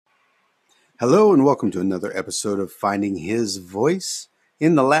Hello and welcome to another episode of Finding His Voice.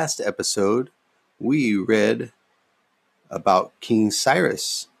 In the last episode, we read about King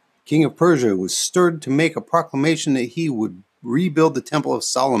Cyrus. King of Persia was stirred to make a proclamation that he would rebuild the Temple of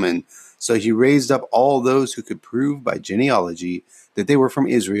Solomon. So he raised up all those who could prove by genealogy that they were from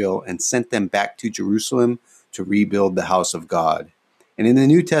Israel and sent them back to Jerusalem to rebuild the house of God. And in the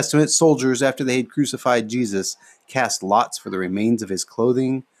New Testament, soldiers, after they had crucified Jesus, cast lots for the remains of his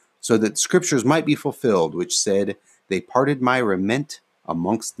clothing, so that scriptures might be fulfilled, which said, "They parted my raiment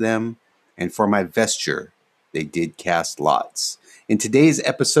amongst them, and for my vesture they did cast lots." In today's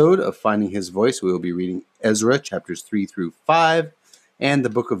episode of Finding His Voice, we will be reading Ezra chapters 3 through 5 and the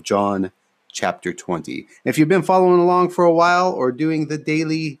book of John chapter 20. If you've been following along for a while or doing the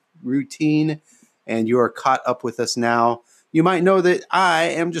daily routine and you are caught up with us now, you might know that I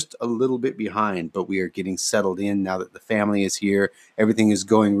am just a little bit behind, but we are getting settled in now that the family is here. Everything is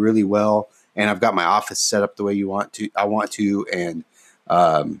going really well, and I've got my office set up the way I want to, and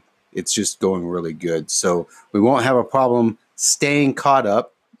it's just going really good. So we won't have a problem staying caught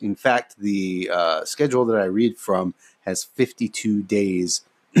up. In fact, the schedule that I read from has 52 days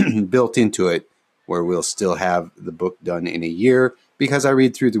built into it, where we'll still have the book done in a year because I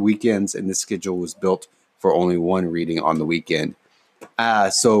read through the weekends, and the schedule was built for only one reading on the weekend.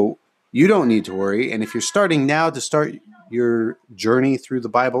 So you don't need to worry. And if you're starting now to start your journey through the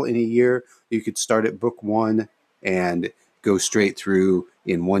Bible in a year, you could start at book 1 and go straight through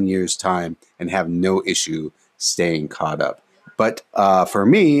in 1 year's time and have no issue staying caught up. But for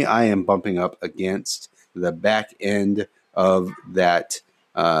me, I am bumping up against the back end of that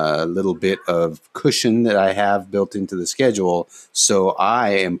little bit of cushion that I have built into the schedule. So I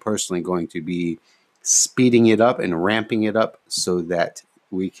am personally going to be speeding it up and ramping it up so that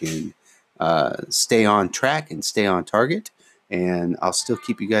we can stay on track and stay on target. And I'll still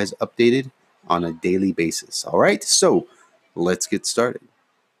keep you guys updated on a daily basis. All right, so let's get started.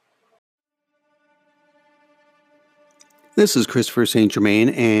 This is Christopher St. Germain,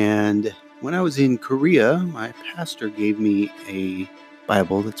 and when I was in Korea, my pastor gave me a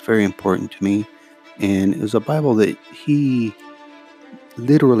Bible that's very important to me. And it was a Bible that he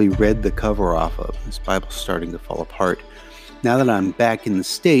literally read the cover off of. This Bible's starting to fall apart. Now that I'm back in the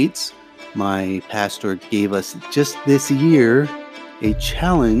States, my pastor gave us just this year a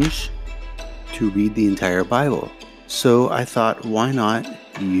challenge to read the entire Bible. So I thought, why not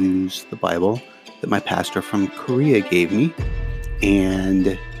use the Bible that my pastor from Korea gave me?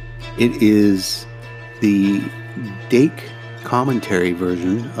 And it is the Dake commentary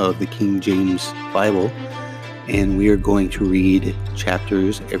version of the King James Bible. And we are going to read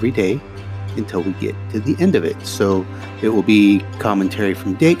chapters every day until we get to the end of it. So it will be commentary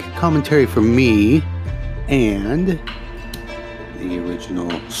from Dake, commentary from me, and the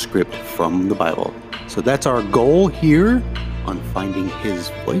original script from the Bible. So that's our goal here on Finding His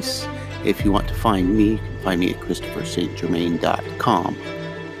Voice. If you want to find me, you can find me at ChristopherSt.Germain.com.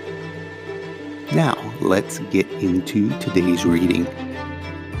 Now, let's get into today's reading.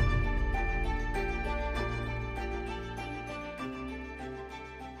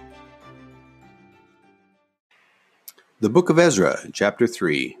 The Book of Ezra, chapter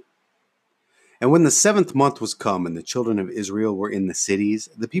 3. And when the 7th month was come, and the children of Israel were in the cities,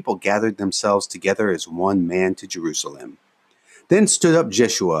 the people gathered themselves together as one man to Jerusalem. Then stood up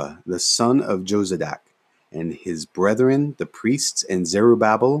Jeshua, the son of Jozadak, and his brethren, the priests, and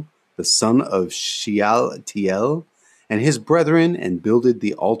Zerubbabel, the son of Shealtiel, and his brethren, and builded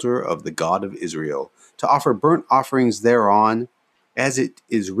the altar of the God of Israel, to offer burnt offerings thereon, as it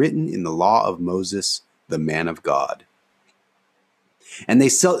is written in the law of Moses, the man of God. And they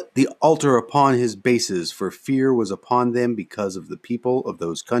set the altar upon his bases, for fear was upon them because of the people of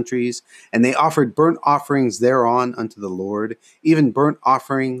those countries. And they offered burnt offerings thereon unto the Lord, even burnt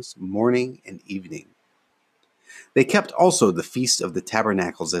offerings morning and evening. They kept also the feast of the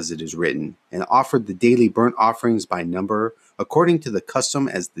tabernacles, as it is written, and offered the daily burnt offerings by number, according to the custom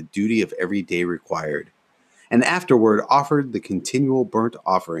as the duty of every day required. And afterward offered the continual burnt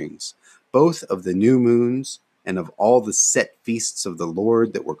offerings, both of the new moons, and of all the set feasts of the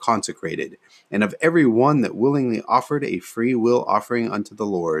Lord that were consecrated, and of every one that willingly offered a free will offering unto the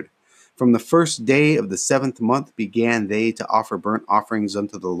Lord. From the first day of the 7th month began they to offer burnt offerings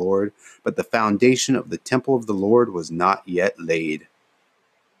unto the Lord, but the foundation of the temple of the Lord was not yet laid.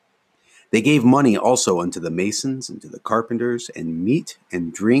 They gave money also unto the masons, and to the carpenters, and meat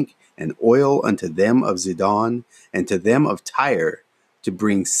and drink, and oil unto them of Zidon, and to them of Tyre, to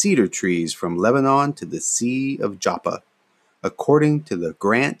bring cedar trees from Lebanon to the sea of Joppa, according to the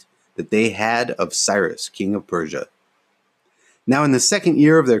grant that they had of Cyrus, king of Persia. Now in the 2nd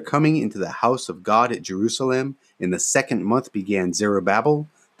year of their coming into the house of God at Jerusalem, in the 2nd month began Zerubbabel,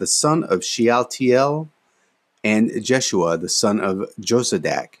 the son of Shealtiel, and Jeshua, the son of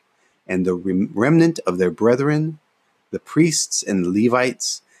Josadak, and the remnant of their brethren, the priests and the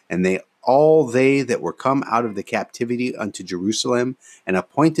Levites, and all they that were come out of the captivity unto Jerusalem, and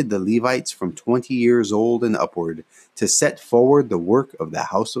appointed the Levites from 20 years old and upward, to set forward the work of the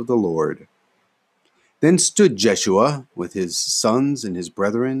house of the Lord. Then stood Jeshua with his sons and his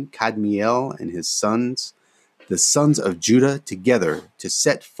brethren, Kadmiel and his sons, the sons of Judah, together to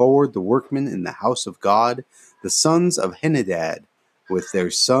set forward the workmen in the house of God, the sons of Henadad, with their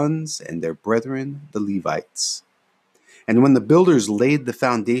sons and their brethren, the Levites. And when the builders laid the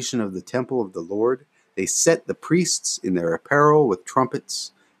foundation of the temple of the Lord, they set the priests in their apparel with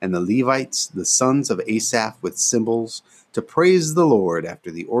trumpets, and the Levites, the sons of Asaph, with cymbals, to praise the Lord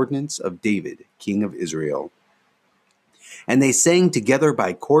after the ordinance of David, king of Israel. And they sang together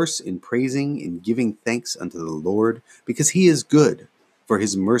by course in praising and giving thanks unto the Lord, because he is good, for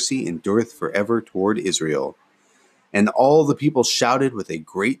his mercy endureth forever toward Israel. And all the people shouted with a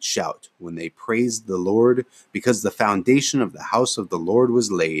great shout when they praised the Lord, because the foundation of the house of the Lord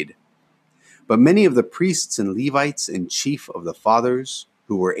was laid. But many of the priests and Levites and chief of the fathers,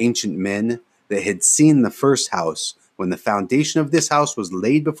 who were ancient men, that had seen the first house, when the foundation of this house was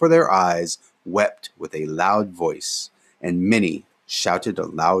laid before their eyes, wept with a loud voice, and many shouted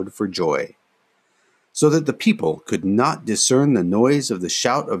aloud for joy, so that the people could not discern the noise of the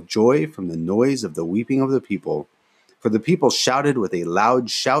shout of joy from the noise of the weeping of the people. For the people shouted with a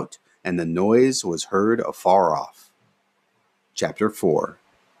loud shout, and the noise was heard afar off. Chapter 4.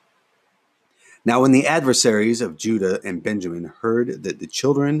 Now when the adversaries of Judah and Benjamin heard that the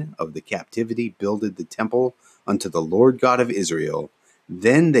children of the captivity builded the temple unto the Lord God of Israel,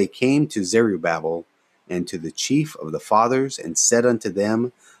 then they came to Zerubbabel and to the chief of the fathers, and said unto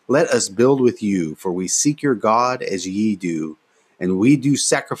them, Let us build with you, for we seek your God as ye do, and we do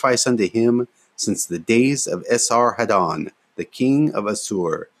sacrifice unto him since the days of Esarhaddon, the king of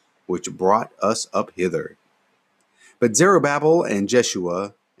Assur, which brought us up hither. But Zerubbabel and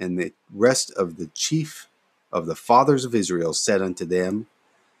Jeshua and the rest of the chief of the fathers of Israel said unto them,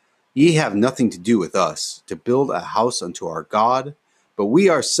 Ye have nothing to do with us, to build a house unto our God, but we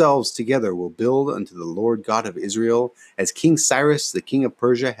ourselves together will build unto the Lord God of Israel, as King Cyrus the king of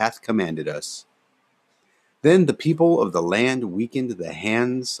Persia hath commanded us. Then the people of the land weakened the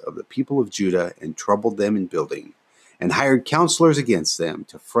hands of the people of Judah, and troubled them in building, and hired counselors against them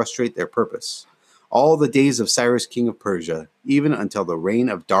to frustrate their purpose, all the days of Cyrus king of Persia, even until the reign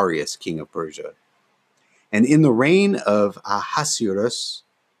of Darius king of Persia. And in the reign of Ahasuerus,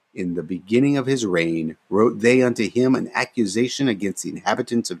 in the beginning of his reign, wrote they unto him an accusation against the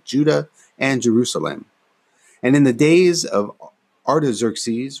inhabitants of Judah and Jerusalem. And in the days of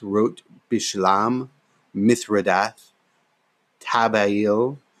Artaxerxes wrote Bishlam, Mithredath,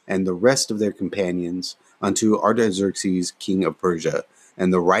 Tabael, and the rest of their companions unto Artaxerxes king of Persia.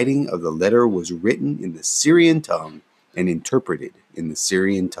 And the writing of the letter was written in the Syrian tongue and interpreted in the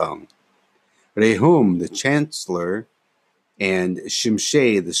Syrian tongue. Rehum the chancellor and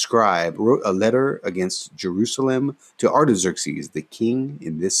Shimshai the scribe wrote a letter against Jerusalem to Artaxerxes the king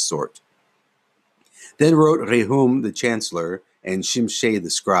in this sort. Then wrote Rehum the chancellor and Shimshai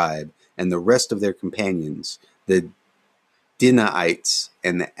the scribe and the rest of their companions, the Dinaites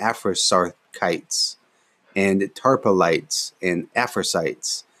and the Aphrasarchites and Tarpelites and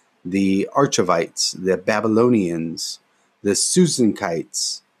Aphrasites, the Archavites, the Babylonians, the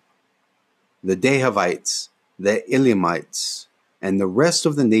Susankites, the Dahavites, the Elamites, and the rest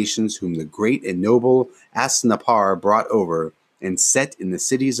of the nations whom the great and noble Asnapar brought over and set in the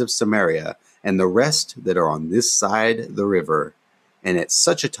cities of Samaria, and the rest that are on this side the river. And at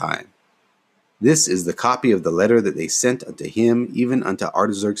such a time, this is the copy of the letter that they sent unto him, even unto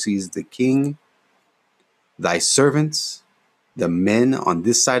Artaxerxes the king, thy servants, the men on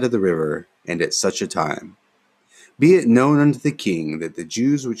this side of the river, and at such a time. Be it known unto the king that the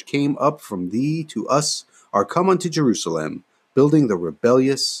Jews which came up from thee to us are come unto Jerusalem, building the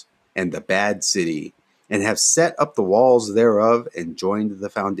rebellious and the bad city, and have set up the walls thereof, and joined the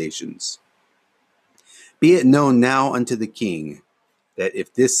foundations. Be it known now unto the king, that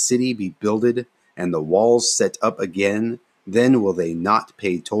if this city be builded, and the walls set up again, then will they not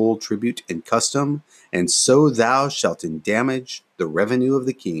pay toll, tribute, and custom, and so thou shalt endamage the revenue of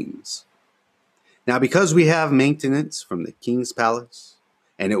the kings. Now because we have maintenance from the king's palace,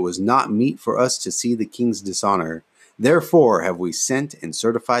 and it was not meet for us to see the king's dishonor, therefore have we sent and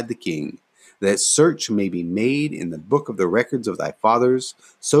certified the king, that search may be made in the book of the records of thy fathers,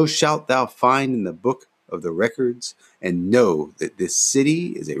 so shalt thou find in the book of the records, and know that this city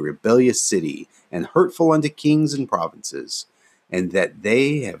is a rebellious city, and hurtful unto kings and provinces, and that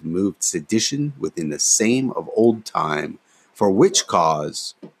they have moved sedition within the same of old time, for which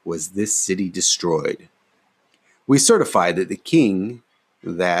cause was this city destroyed. We certify that the king,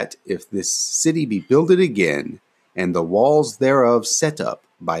 that if this city be builded again, and the walls thereof set up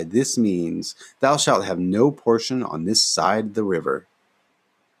by this means, thou shalt have no portion on this side the river.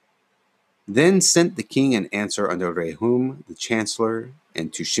 Then sent the king an answer unto Rehum the chancellor,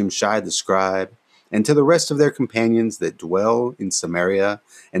 and to Shimshai the scribe, and to the rest of their companions that dwell in Samaria,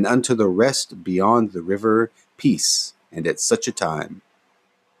 and unto the rest beyond the river, peace, and at such a time.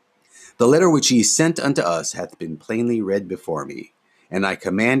 The letter which ye sent unto us hath been plainly read before me, and I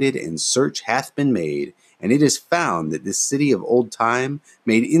commanded, and search hath been made, and it is found that this city of old time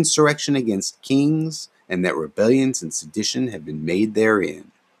made insurrection against kings, and that rebellions and sedition have been made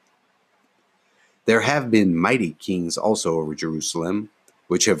therein. There have been mighty kings also over Jerusalem,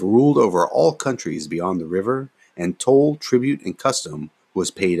 which have ruled over all countries beyond the river, and toll, tribute, and custom was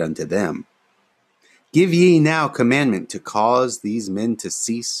paid unto them. Give ye now commandment to cause these men to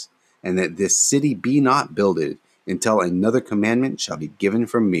cease, and that this city be not builded, until another commandment shall be given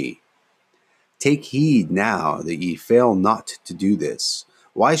from me. Take heed now that ye fail not to do this.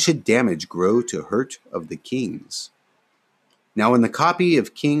 Why should damage grow to hurt of the kings? Now when the copy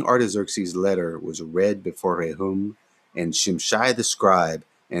of King Artaxerxes' letter was read before Rehum and Shimshai the scribe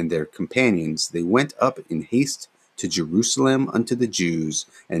and their companions, they went up in haste to Jerusalem unto the Jews,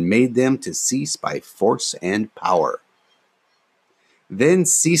 and made them to cease by force and power. Then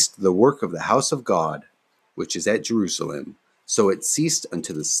ceased the work of the house of God, which is at Jerusalem, so it ceased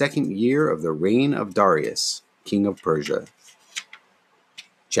unto the 2nd year of the reign of Darius, king of Persia.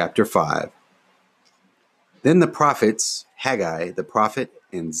 Chapter 5. Then the prophets, Haggai the prophet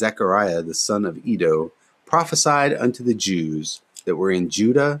and Zechariah the son of Iddo, prophesied unto the Jews that were in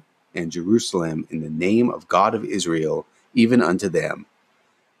Judah and Jerusalem in the name of God of Israel, even unto them.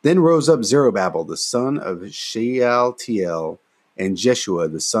 Then rose up Zerubbabel the son of Shealtiel and Jeshua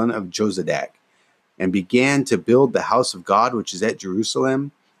the son of Jozadak, and began to build the house of God which is at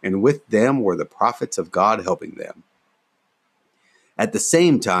Jerusalem, and with them were the prophets of God helping them. At the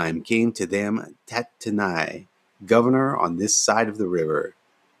same time came to them Tattenai, governor on this side of the river,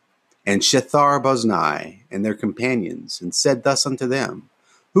 and Shethar-boznai, and their companions, and said thus unto them,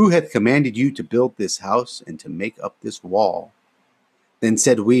 Who hath commanded you to build this house, and to make up this wall? Then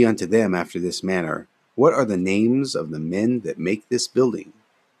said we unto them after this manner, What are the names of the men that make this building?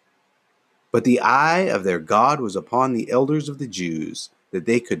 But the eye of their God was upon the elders of the Jews, that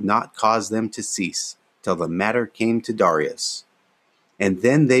they could not cause them to cease, till the matter came to Darius. And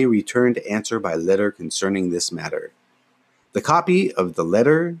then they returned answer by letter concerning this matter. The copy of the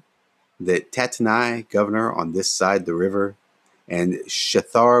letter that Tattenai, governor on this side the river, and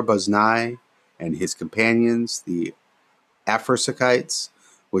Shethar-boznai and his companions, the Apharsachites,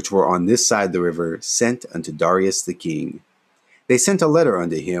 which were on this side the river, sent unto Darius the king. They sent a letter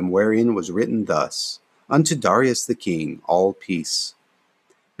unto him, wherein was written thus, Unto Darius the king, all peace.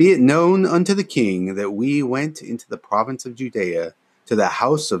 Be it known unto the king that we went into the province of Judea, to the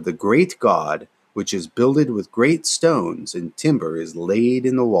house of the great God, which is builded with great stones, and timber is laid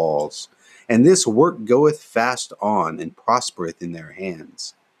in the walls. And this work goeth fast on, and prospereth in their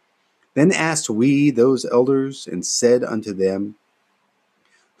hands. Then asked we those elders, and said unto them,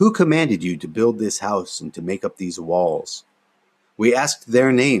 Who commanded you to build this house, and to make up these walls? We asked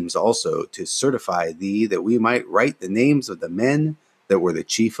their names also, to certify thee, that we might write the names of the men that were the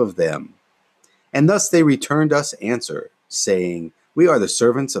chief of them. And thus they returned us answer, saying, We are the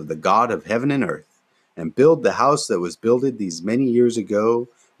servants of the God of heaven and earth, and build the house that was builded these many years ago,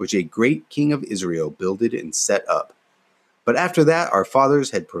 which a great king of Israel builded and set up. But after that our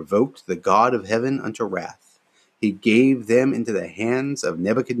fathers had provoked the God of heaven unto wrath. He gave them into the hands of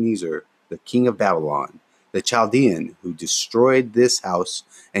Nebuchadnezzar, the king of Babylon, the Chaldean, who destroyed this house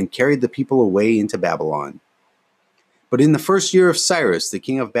and carried the people away into Babylon. But in the 1st year of Cyrus, the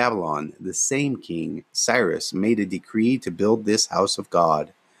king of Babylon, the same king, Cyrus, made a decree to build this house of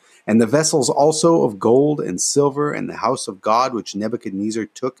God. And the vessels also of gold and silver, and the house of God which Nebuchadnezzar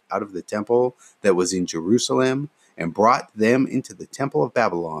took out of the temple that was in Jerusalem, and brought them into the temple of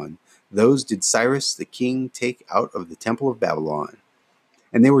Babylon, those did Cyrus the king take out of the temple of Babylon.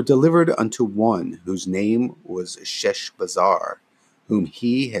 And they were delivered unto one whose name was Sheshbazzar, whom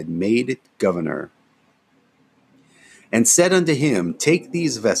he had made governor. And said unto him, Take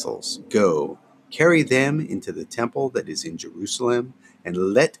these vessels, go, carry them into the temple that is in Jerusalem,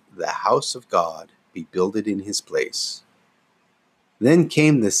 and let the house of God be builded in his place. Then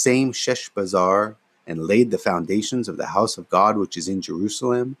came the same Sheshbazzar and laid the foundations of the house of God which is in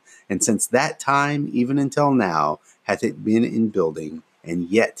Jerusalem. And since that time, even until now, hath it been in building, and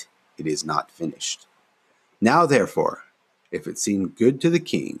yet it is not finished. Now therefore, if it seem good to the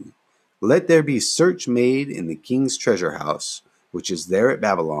king, let there be search made in the king's treasure house, which is there at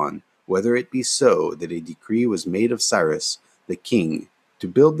Babylon, whether it be so that a decree was made of Cyrus the king to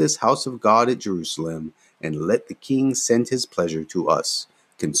build this house of God at Jerusalem, and let the king send his pleasure to us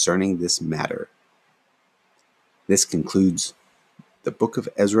concerning this matter. This concludes the book of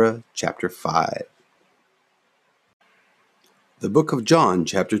Ezra, chapter 5. The book of John,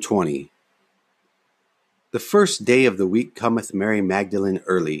 chapter 20. The first day of the week cometh Mary Magdalene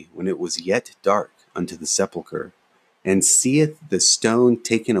early, when it was yet dark, unto the sepulchre, and seeth the stone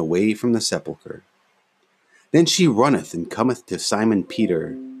taken away from the sepulchre. Then she runneth and cometh to Simon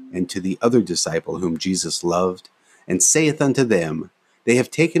Peter, and to the other disciple whom Jesus loved, and saith unto them, They have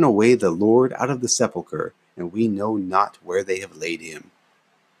taken away the Lord out of the sepulchre, and we know not where they have laid him.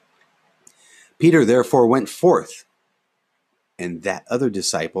 Peter therefore went forth, and that other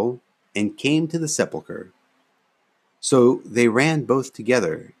disciple, and came to the sepulchre. So they ran both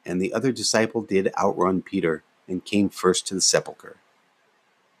together, and the other disciple did outrun Peter, and came first to the sepulchre.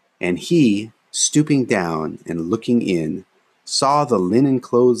 And he, stooping down and looking in, saw the linen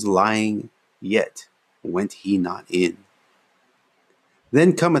clothes lying, yet went he not in.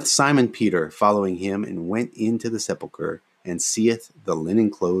 Then cometh Simon Peter, following him, and went into the sepulchre, and seeth the linen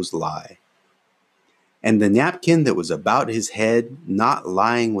clothes lie, and the napkin that was about his head not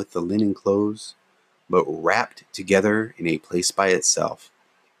lying with the linen clothes, but wrapped together in a place by itself.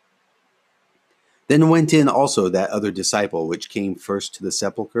 Then went in also that other disciple which came first to the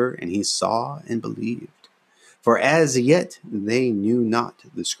sepulchre, and he saw and believed. For as yet they knew not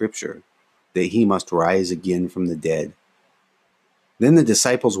the scripture, that he must rise again from the dead. Then the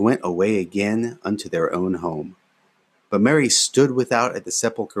disciples went away again unto their own home. But Mary stood without at the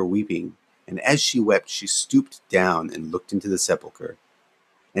sepulchre weeping, and as she wept, she stooped down and looked into the sepulchre,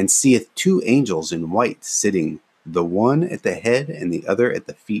 and seeth two angels in white sitting, the one at the head and the other at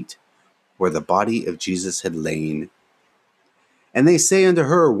the feet, where the body of Jesus had lain. And they say unto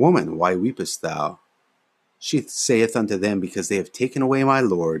her, Woman, why weepest thou? She saith unto them, Because they have taken away my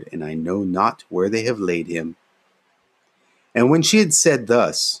Lord, and I know not where they have laid him. And when she had said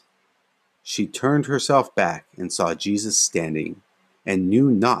thus, she turned herself back and saw Jesus standing, and knew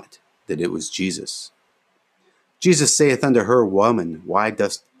not that it was Jesus. Jesus saith unto her, Woman, why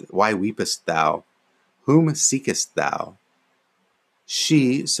weepest thou? Whom seekest thou?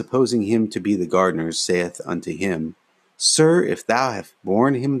 She, supposing him to be the gardener, saith unto him, Sir, if thou hast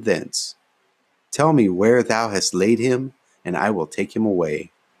borne him thence, tell me where thou hast laid him, and I will take him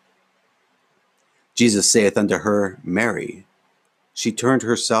away. Jesus saith unto her, Mary. She turned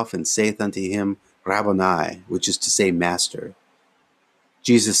herself and saith unto him, Rabboni, which is to say, Master.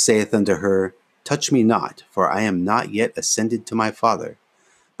 Jesus saith unto her, Touch me not, for I am not yet ascended to my Father.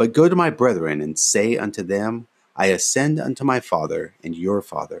 But go to my brethren, and say unto them, I ascend unto my Father and your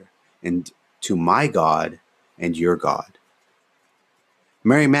Father, and to my God and your God.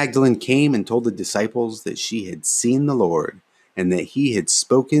 Mary Magdalene came and told the disciples that she had seen the Lord, and that he had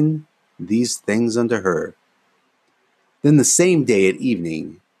spoken these things unto her. Then the same day at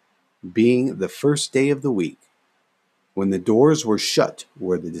evening, being the first day of the week, when the doors were shut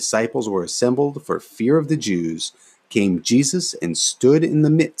where the disciples were assembled for fear of the Jews, came Jesus and stood in the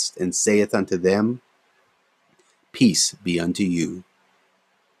midst, and saith unto them, Peace be unto you.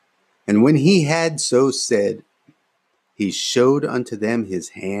 And when he had so said, he showed unto them his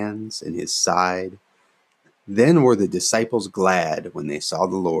hands and his side. Then were the disciples glad when they saw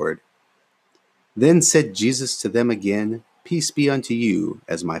the Lord. Then said Jesus to them again, Peace be unto you,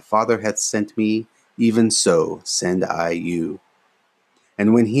 as my Father hath sent me, even so send I you.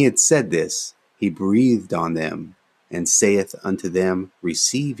 And when he had said this, he breathed on them, and saith unto them,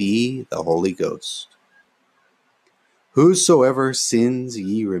 Receive ye the Holy Ghost. Whosoever sins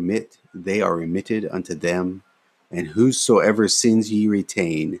ye remit, they are remitted unto them, and whosoever sins ye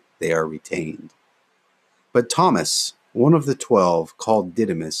retain, they are retained. But Thomas, one of the 12, called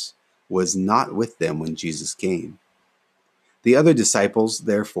Didymus, was not with them when Jesus came. The other disciples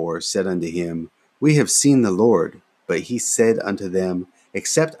therefore said unto him, We have seen the Lord. But he said unto them,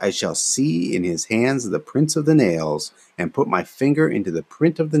 Except I shall see in his hands the prints of the nails, and put my finger into the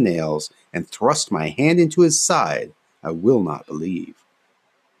print of the nails, and thrust my hand into his side, I will not believe.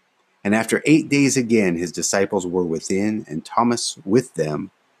 And after 8 days again his disciples were within, and Thomas with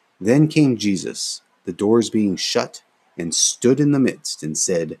them. Then came Jesus, the doors being shut, and stood in the midst, and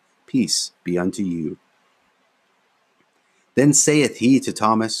said, Peace be unto you. Then saith he to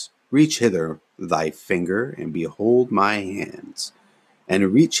Thomas, Reach hither thy finger, and behold my hands.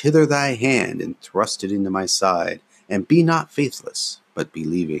 And reach hither thy hand, and thrust it into my side, and be not faithless, but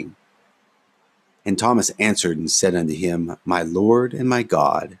believing. And Thomas answered and said unto him, My Lord and my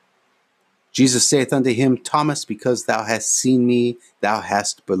God. Jesus saith unto him, Thomas, because thou hast seen me, thou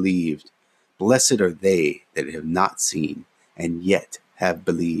hast believed. Blessed are they that have not seen, and yet have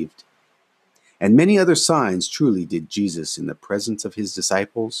believed. And many other signs truly did Jesus in the presence of his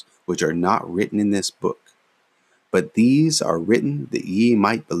disciples, which are not written in this book. But these are written that ye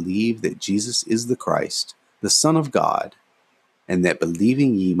might believe that Jesus is the Christ, the Son of God, and that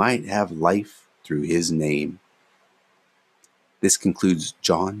believing ye might have life through his name. This concludes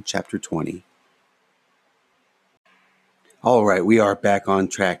John chapter 20. All right, we are back on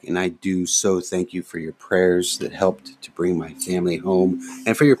track, and I do so thank you for your prayers that helped to bring my family home,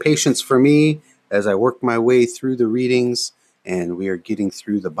 and for your patience for me as I work my way through the readings, and we are getting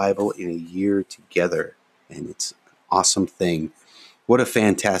through the Bible in a year together, and it's an awesome thing. What a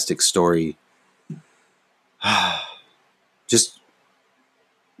fantastic story. Just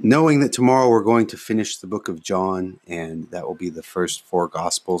knowing that tomorrow we're going to finish the book of John, and that will be the first 4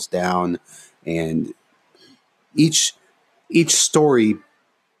 Gospels down, and each story,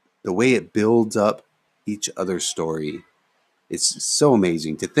 the way it builds up each other story, it's so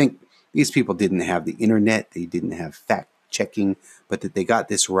amazing to think these people didn't have the internet, they didn't have fact checking, but that they got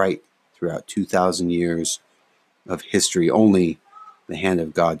this right throughout 2,000 years of history. Only the hand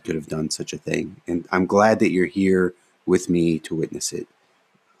of God could have done such a thing. And I'm glad that you're here with me to witness it.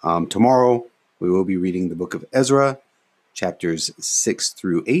 Tomorrow, we will be reading the book of Ezra, chapters 6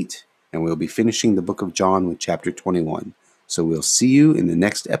 through 8, and we'll be finishing the book of John with chapter 21. So we'll see you in the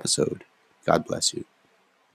next episode. God bless you.